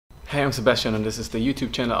Hey, I'm Sebastian and this is the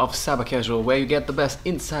YouTube channel of Cyber Casual, where you get the best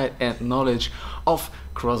insight and knowledge of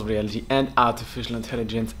cross reality and artificial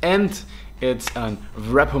intelligence. And it's a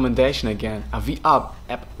recommendation again, a VR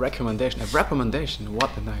app recommendation. A recommendation,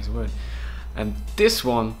 what a nice word. And this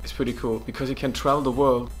one is pretty cool because you can travel the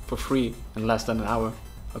world for free in less than an hour.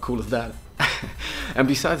 How cool is that? And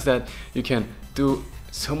besides that, you can do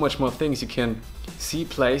so much more things. You can see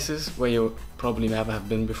places where you probably never have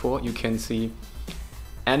been before. You can see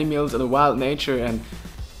animals in the wild nature, and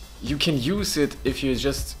you can use it if you're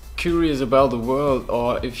just curious about the world,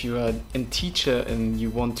 or if you are a teacher and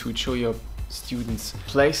you want to show your students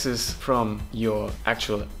places from your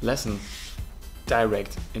actual lesson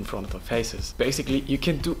direct in front of their faces. Basically, you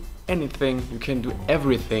can do anything, you can do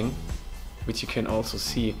everything, which you can also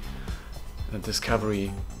see the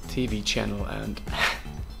Discovery TV channel. And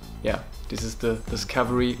yeah, this is the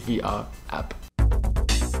Discovery VR app.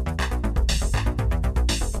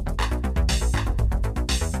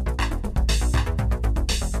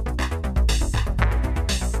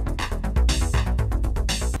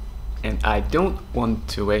 And I don't want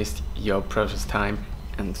to waste your precious time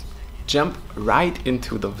and jump right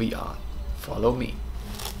into the VR. Follow me.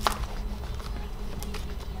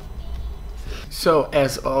 So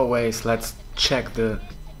as always, let's check the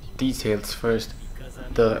details first.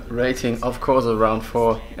 The rating, of course, around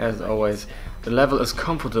 4 as always. The level is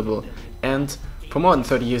comfortable, and for more than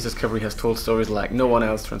 30 years Discovery has told stories like no one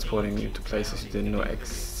else, transporting you to places you didn't know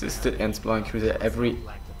existed and exploring through at every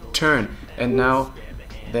turn. And now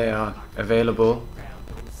they are available.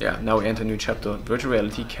 Yeah, now we enter a new chapter. Virtual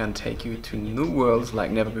reality can take you to new worlds like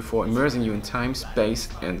never before, immersing you in time, space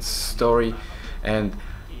and story. And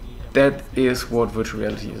that is what virtual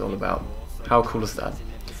reality is all about. How cool is that?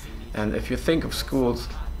 And if you think of schools,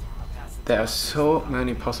 there are so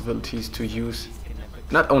many possibilities to use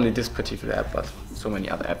not only this particular app, but so many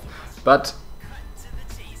other apps. But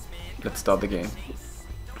let's start the game.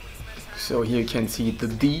 So here you can see the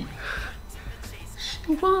D.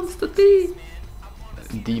 She wants the D.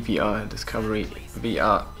 DVR, Discovery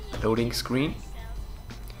VR loading screen.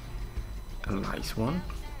 A nice one.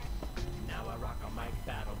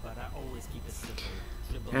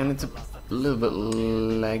 And it's a little bit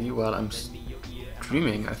laggy while I'm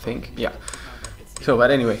streaming, I think. Yeah. So, but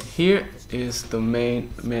anyway, here is the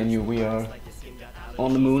main menu. We are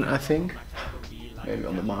on the moon, I think. Maybe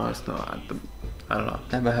on the Mars. No, I don't know.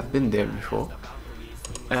 Never have been there before.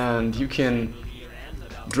 And you can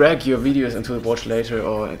drag your videos into the watch later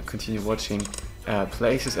or continue watching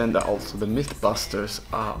places. And also the Mythbusters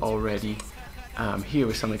are already here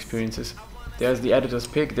with some experiences. There's the editor's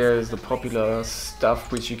pick, there's the popular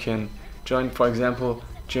stuff which you can join, for example,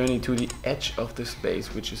 Journey to the Edge of the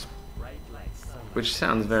Space, which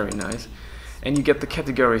sounds very nice. And you get the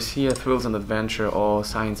categories here: thrills and adventure, or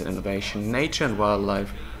science and innovation, nature and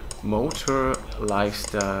wildlife, motor,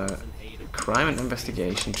 lifestyle, crime and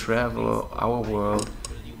investigation, travel, our world,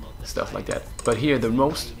 stuff like that. But here the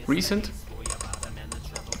most recent,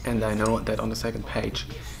 and I know that on the second page,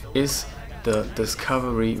 is the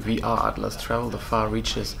Discovery VR Atlas, travel the far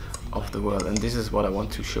reaches of the world. And this is what I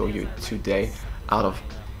want to show you today out of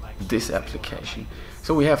this application.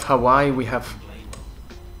 So we have Hawaii, we have,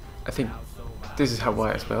 I think this is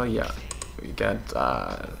Hawaii as well, yeah. We got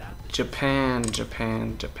Japan.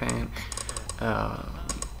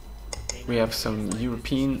 We have some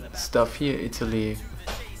European stuff here, Italy,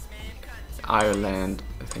 Ireland,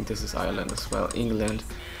 I think this is Ireland as well, England,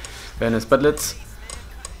 Venice. But let's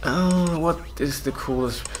what is the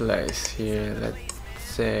coolest place here? Let's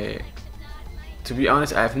say, to be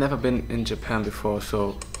honest, I've never been in Japan before,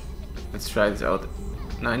 so let's try this out.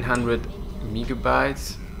 900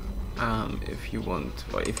 megabytes if you want,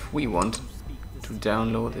 or if we want to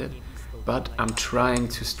download it, but I'm trying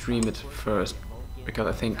to stream it first because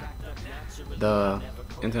I think the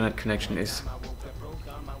internet connection is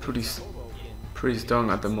pretty strong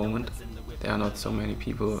at the moment. There are not so many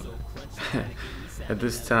people at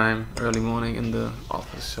this time, early morning in the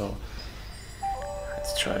office, so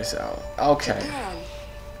let's try this out. Okay.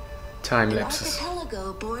 Time lapses.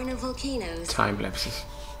 Born of volcanoes. Time lapses.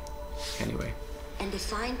 Anyway. And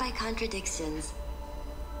defined by contradictions.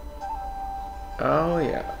 Oh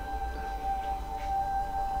yeah.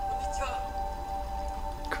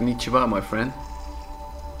 Konnichiwa, my friend.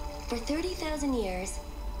 For 30,000 years,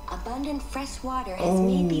 abundant fresh water has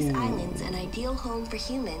made these islands an ideal home for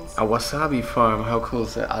humans. A wasabi farm, how cool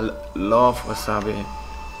is that? I love wasabi.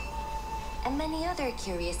 And many other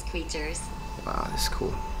curious creatures. Wow, that's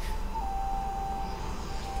cool.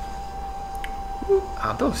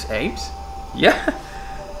 Are those apes? Yeah.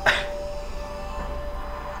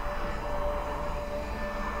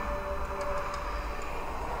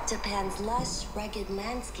 Japan's lush, rugged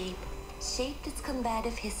landscape shaped its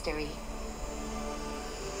combative history.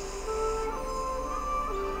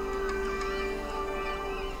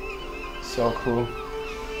 So cool.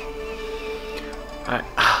 The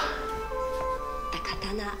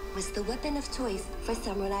katana was the weapon of choice for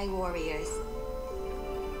samurai warriors.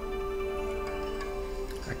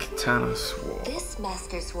 A katana sword. This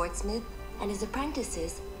master swordsmith and his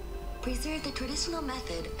apprentices preserved the traditional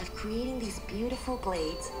method of creating these beautiful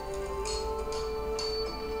blades.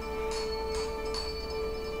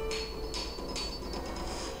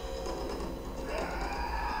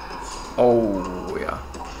 Oh yeah,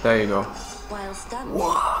 there you go. While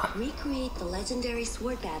stuntmen recreate the legendary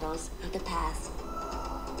sword battles of the past.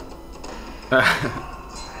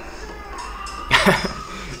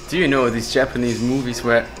 Do you know these Japanese movies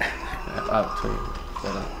where I'll tell you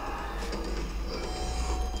better.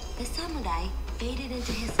 The samurai faded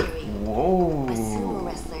into history. Whoa. But sumo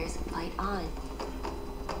wrestlers fight on.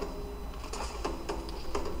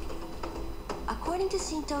 According to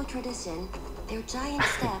Shinto tradition, their giant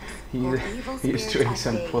steps hold evil He's spirits doing at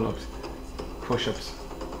some bay. pull-ups, push-ups.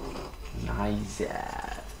 Nice.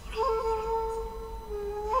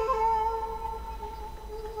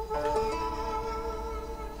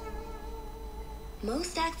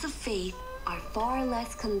 Most acts of faith are far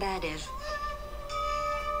less combative.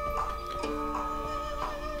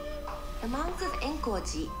 The monks of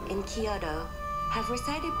Enkoji in Kyoto have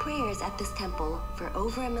recited prayers at this temple for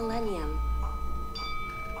over a millennium.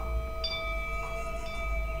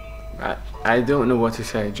 I don't know what to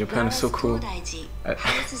say. Japan is so cool. Nara's Kodaiji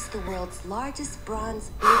houses the world's largest bronze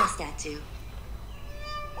Buddha statue.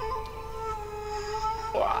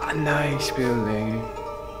 Wow, nice building.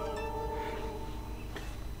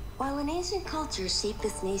 While an ancient culture shaped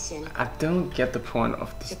this nation, I don't get the point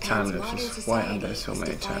of these Japan's time modern lapses. Why society are there so is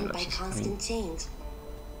many time defined by lapses? I constant mean, change.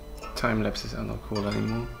 time lapses are not cool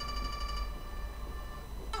anymore.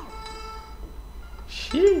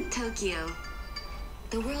 Shit. Tokyo,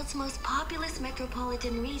 the world's most populous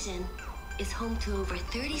metropolitan region, is home to over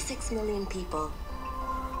 36 million people.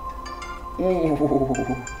 Ooh.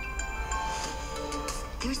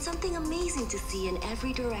 There's something amazing to see in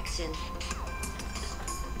every direction.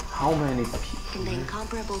 How many From people? the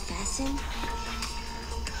incomparable fashion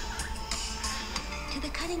to the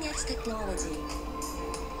cutting-edge technology.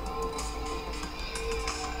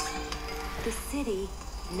 The city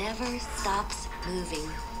never stops moving.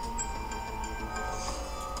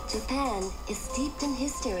 Japan is steeped in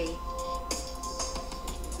history.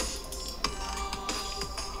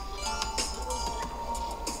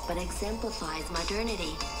 But exemplifies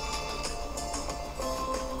modernity.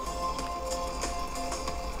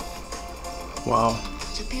 Wow.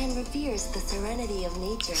 Japan reveres the serenity of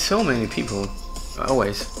nature. So many people.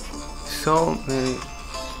 Always. So many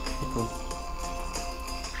people.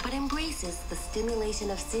 But embraces the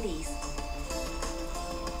stimulation of cities.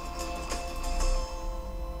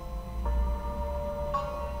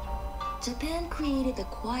 Japan created the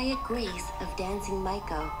quiet grace of dancing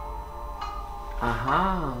maiko.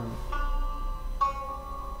 Aha.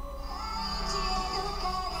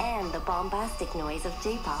 And the bombastic noise of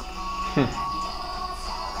J-pop.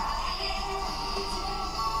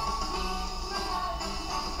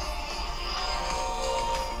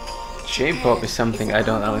 J-pop is something I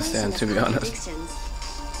don't understand, to be honest.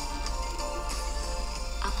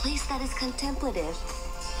 A place that is contemplative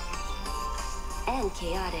and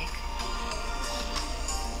chaotic.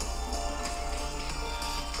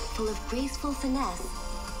 Full of graceful finesse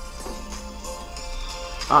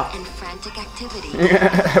and frantic activity.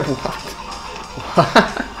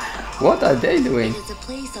 What? What are they doing? It is a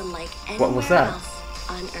place unlike What was anywhere that? else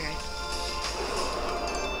on Earth.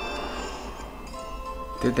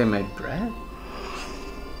 Did they make bread?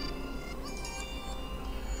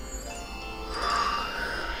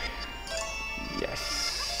 Yes.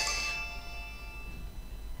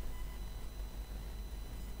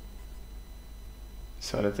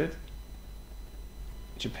 So that's it.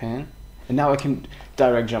 Japan. And now I can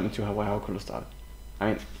direct jump into Hawaii. How cool is that? I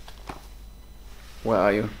mean, where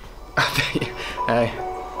are you? Hey.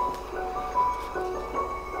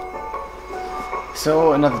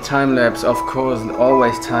 So another time lapse, of course, and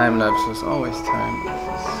always time lapses, always time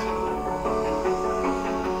lapses.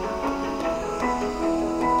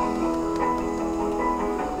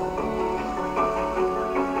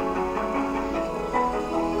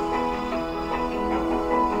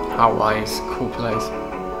 Hawaii is a cool place.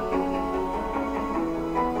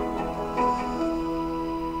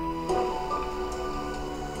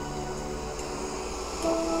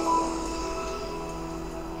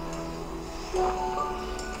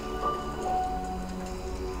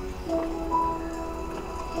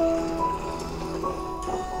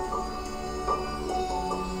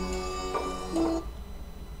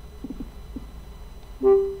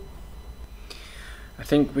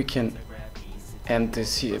 think we can end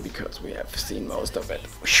this here because we have seen most of it.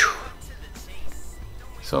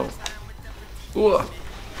 So,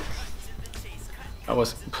 I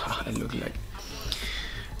look like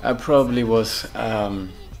I probably was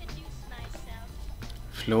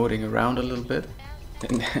floating around a little bit,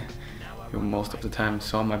 and you most of the time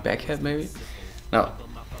saw my back head maybe. No,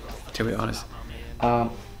 to be honest, the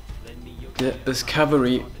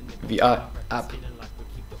Discovery VR app,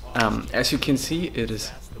 as you can see, it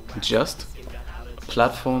is just a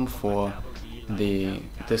platform for the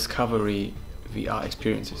Discovery VR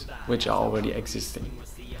experiences, which are already existing.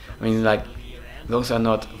 I mean, like, those are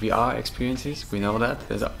not VR experiences, we know that.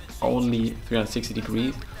 There's only 360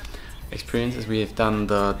 degrees experiences. We have done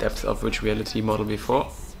the depth of virtual reality model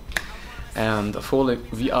before, and a full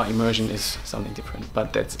VR immersion is something different,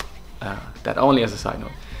 but that's that only as a side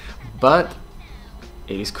note. But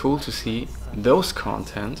it is cool to see those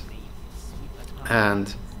content,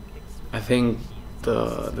 and I think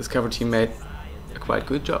the Discovery team made a quite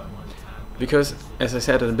good job, because as I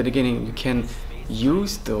said at the beginning, you can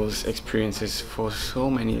use those experiences for so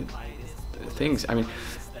many things. I mean,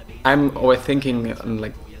 I'm always thinking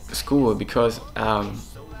like school, because I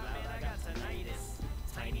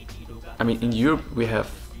mean, in Europe we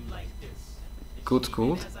have good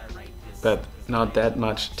schools, but not that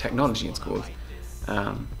much technology in schools.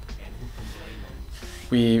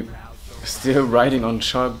 We still writing on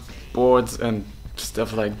chalkboards and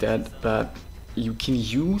stuff like that, but you can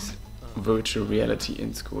use virtual reality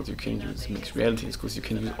in schools, you can use mixed reality in schools, you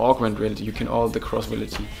can use augmented reality, you can all the cross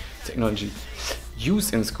reality technology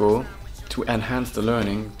use in school to enhance the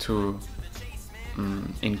learning, to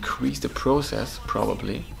increase the process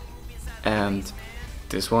probably, and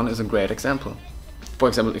this one is a great example. For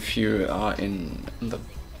example, if you are in the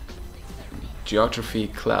geography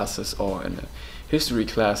classes or in history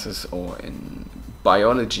classes or in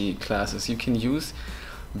biology classes, you can use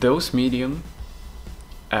those medium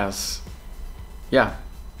as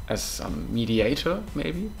a mediator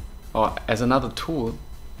maybe, or as another tool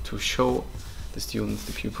to show the students,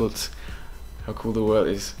 the pupils, how cool the world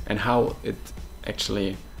is and how it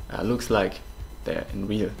actually looks like there in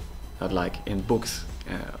real, not like in books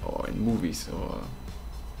or in movies, or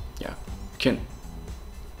you can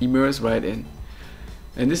immerse right in.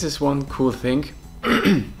 And this is one cool thing.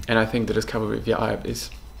 And I think the Discovery VR app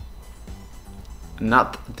is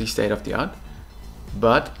not the state of the art,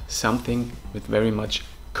 but something with very much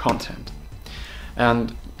content.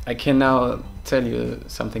 And I can now tell you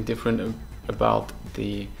something different about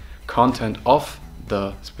the content of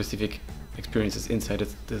the specific experiences inside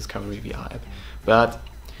the Discovery VR app. But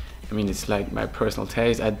I mean, it's like my personal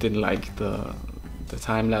taste. I didn't like the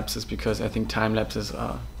time lapses, because I think time lapses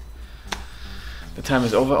are, the time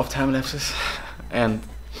is over of time lapses. And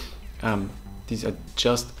these are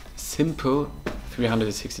just simple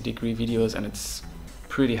 360 degree videos, and it's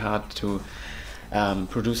pretty hard to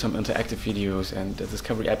produce some interactive videos. And the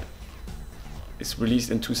Discovery app is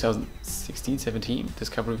released in 2016, 17,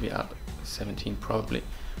 Discovery VR 17 probably.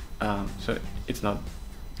 So it's not,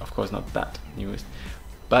 of course, not that newest.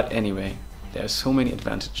 But anyway, there are so many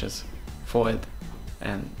advantages for it,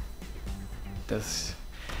 and this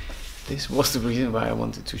was the reason why I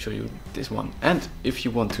wanted to show you this one. And if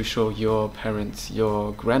you want to show your parents,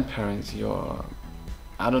 your grandparents, your,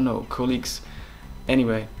 I don't know, colleagues,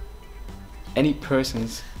 anyway, any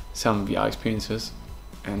persons, some VR experiences,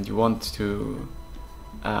 and you want to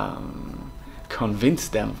convince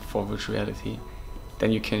them for virtual reality,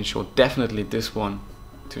 then you can show definitely this one,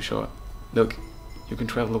 to show, look, you can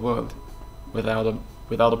travel the world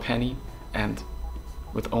without a penny and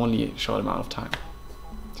with only a short amount of time.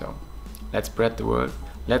 So let's spread the word.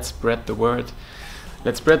 Let's spread the word.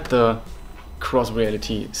 Let's spread the cross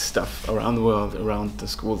reality stuff around the world, around the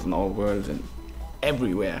schools in our world and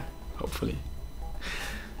everywhere, hopefully.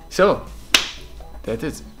 So that's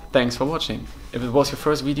it. Thanks for watching. If it was your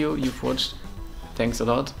first video you've watched, thanks a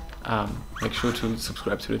lot. Make sure to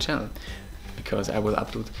subscribe to the channel, because I will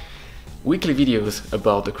upload weekly videos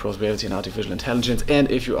about the cross reality and artificial intelligence.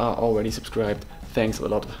 And if you are already subscribed, thanks a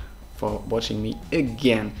lot for watching me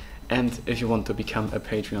again. And if you want to become a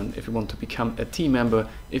Patreon, if you want to become a team member,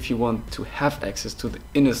 if you want to have access to the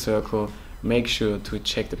inner circle, make sure to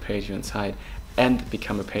check the Patreon site and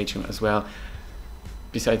become a patron as well.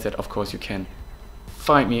 Besides that, of course, you can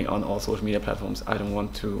find me on all social media platforms. I don't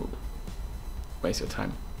want to waste your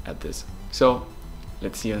time at this. So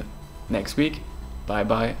let's see you next week. Bye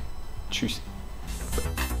bye. Tschüss.